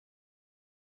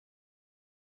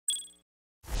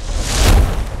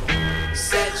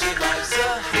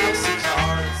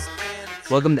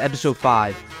Welcome to episode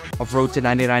 5 of Road to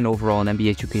 99 overall in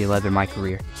NBA 2K11 My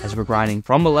Career, as we're grinding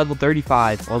from a level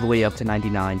 35 all the way up to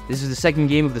 99. This is the second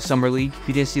game of the Summer League. If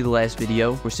you didn't see the last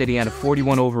video, we're sitting at a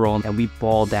 41 overall, and we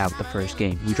balled out the first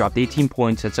game. We dropped 18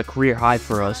 points. That's a career high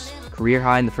for us. Career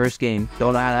high in the first game.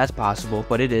 Don't know how that's possible,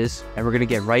 but it is. And we're going to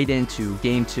get right into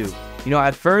game 2. You know,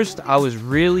 at first, I was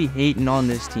really hating on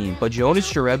this team, but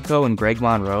Jonas Jerebko and Greg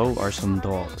Monroe are some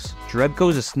dogs.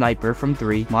 Jerebko's a sniper from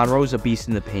 3. Monroe's a beast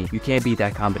in the paint. You can't beat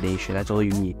that combination. That's all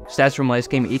you need. Stats from last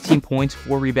game: 18 points,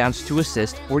 4 rebounds, 2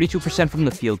 assists, 42% from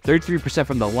the field, 33%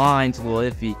 from the lines, a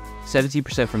little iffy,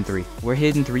 17% from 3. We're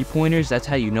hitting 3-pointers. That's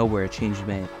how you know we're a changed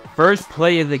man. First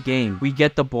play of the game, we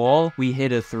get the ball, we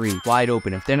hit a 3, wide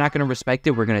open. If they're not going to respect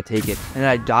it, we're going to take it. And then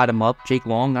I dot him up. Jake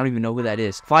Long, I don't even know who that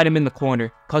is. Find him in the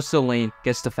corner, cuts to the lane,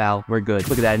 gets the foul. We're good.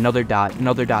 Look at that, another dot,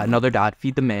 another dot, another dot.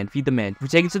 Feed the man, feed the man. We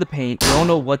take it to the paint. We don't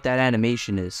know what that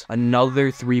animation is.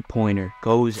 Another 3-pointer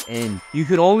goes in. You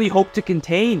could only hope to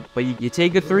contain, but you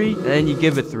take a 3, and then you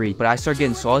give a 3. But I start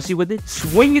getting saucy with it.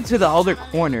 Swing it to the other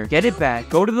corner, get it back,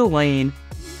 go to the lane.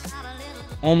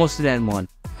 Almost an N1.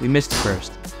 We missed the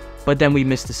first. But then we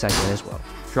missed the second as well.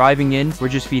 Driving in, we're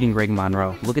just feeding Greg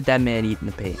Monroe. Look at that man eating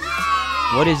the paint.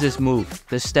 What is this move?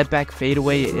 The step back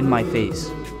fadeaway in my face.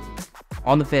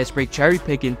 On the fast break, cherry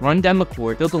picking, run down the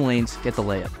court, fill the lanes, get the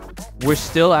layup. We're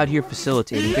still out here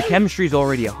facilitating. The chemistry is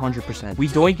already 100%. We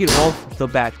doink it off the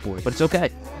backboard, but it's okay.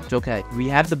 It's okay. We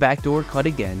have the backdoor cut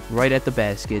again, right at the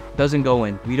basket. Doesn't go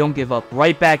in. We don't give up.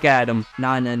 Right back at him.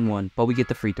 9-1, but we get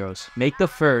the free throws. Make the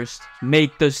first,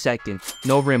 make the second.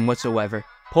 No rim whatsoever.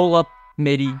 Pull up,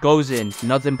 midi, goes in.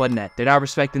 Nothing but net. They're not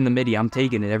respecting the midi. I'm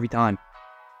taking it every time.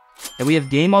 And we have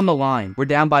game on the line. We're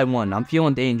down by 1. I'm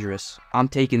feeling dangerous. I'm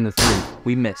taking the 3.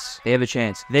 We miss. They have a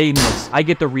chance. They miss. I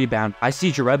get the rebound. I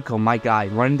see Jerebko, my guy,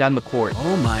 running down the court.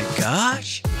 Oh my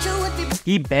gosh.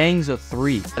 He bangs a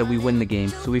 3 and we win the game.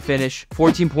 So we finish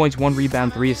 14 points, 1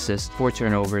 rebound, 3 assists, 4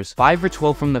 turnovers, 5 for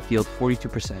 12 from the field,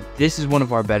 42%. This is one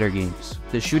of our better games.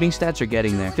 The shooting stats are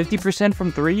getting there. 50%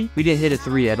 from 3. We didn't hit a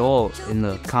 3 at all in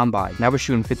the combine. Now we're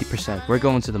shooting 50%. We're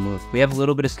going to the move. We have a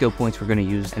little bit of skill points we're going to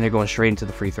use, and they're going straight into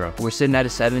the free throw. We're sitting at a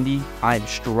 70. I'm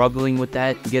struggling with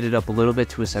that. Get it up a little bit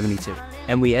to a 72.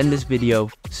 And we end this video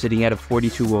sitting at a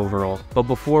 42 overall. But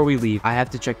before we leave, I have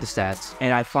to check the stats.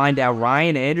 And I find out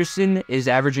Ryan Anderson is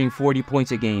averaging 40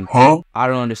 points a game. Huh? I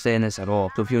don't understand this at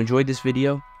all. So if you enjoyed this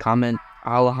video, comment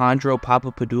Alejandro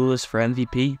Papapadoulis for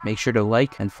MVP. Make sure to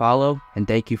like and follow. And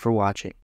thank you for watching.